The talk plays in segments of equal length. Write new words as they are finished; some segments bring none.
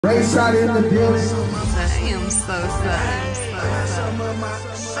RayShot in the building. I am so sad. I got something up my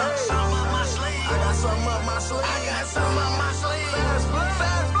sleeve. I got something up my sleeve. I got something up my sleeve.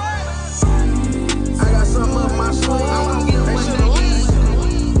 I got something up my sleeve. I'm gonna get what they need.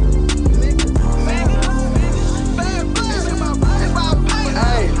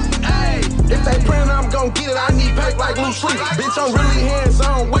 Hey, if they print, I'm gonna get it. I need pack like loose sleep. Bitch, I'm really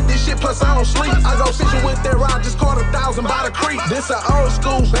hands-on with this shit, plus I don't sleep. I go fishing with that rod, just caught 1,000 by the creek. This a old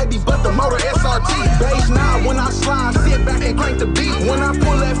school baby, but the motor SRT. Bass now, when I slide, sit back and crank the beat. When I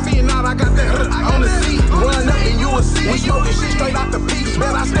pull that fin out, I got that on the seat. Run up and you will see. We smoking shit straight out the peaks.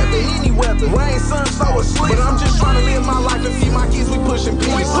 Bet I step in any weather. Rain, sun, so asleep. But I'm just trying to live my life and feed my kids. We pushing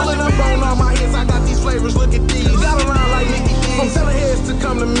peas. Pulling up on all my heads, I got these flavors. Look at these. Got around like Mickey D. From telling heads to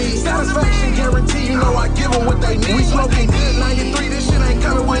come to me. Satisfaction guarantee, you know I give them what they need. We smoking good 93, this shit ain't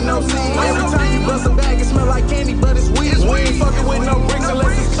coming with no seeds. Every time you bust a bag, it smell like candy, but it's weed. We ain't fucking with no bricks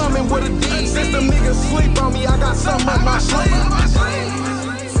unless it's coming with a D. Since them niggas sleep on me, I got something up my sleeve.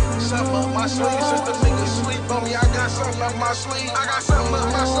 Something up my sleeve. Since them niggas sleep on me, I got something up my sleeve. I got something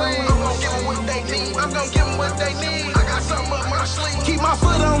up my sleeve. I'm gonna give them what they need. I'm gonna give them what they need. I got something up my sleeve. Keep my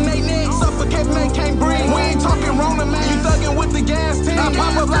foot on they neck, suffocating, they can't breathe. We ain't talking Rona, man. You thugging with the gas team. I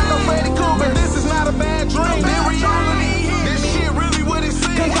pop up like a Freddy Cougar. This is not a bad dream. In reality, this shit really what it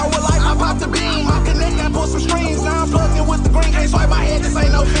seems. Can't go with life, I pop the beam. I connect, I pull some strings. Now I'm plugging with the green. Can't swipe my head, this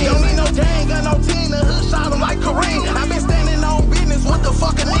ain't no fiend. Don't need no gang, got no team. The hood shot 'em like Kareem. I been standing on business, what the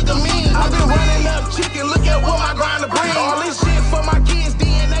fuck a nigga mean? I been running up chicken, look at what my grind to bring. All this shit for my kids,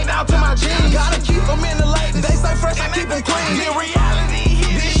 DNA down to my jeans. Gotta keep them in the ladies, they stay fresh, I keep them clean. In reality,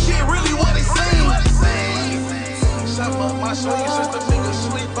 this shit really what it seems. Something up my sleeve, since the niggas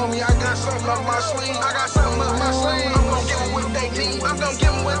sleep on me, I got something up my sleeve. I got something up my sleeve. I'm gonna give them what they need. I'm gonna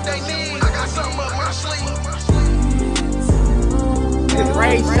give them what they need. I got something up my sleeve. It's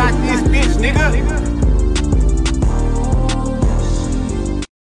RayShot this bitch, nigga.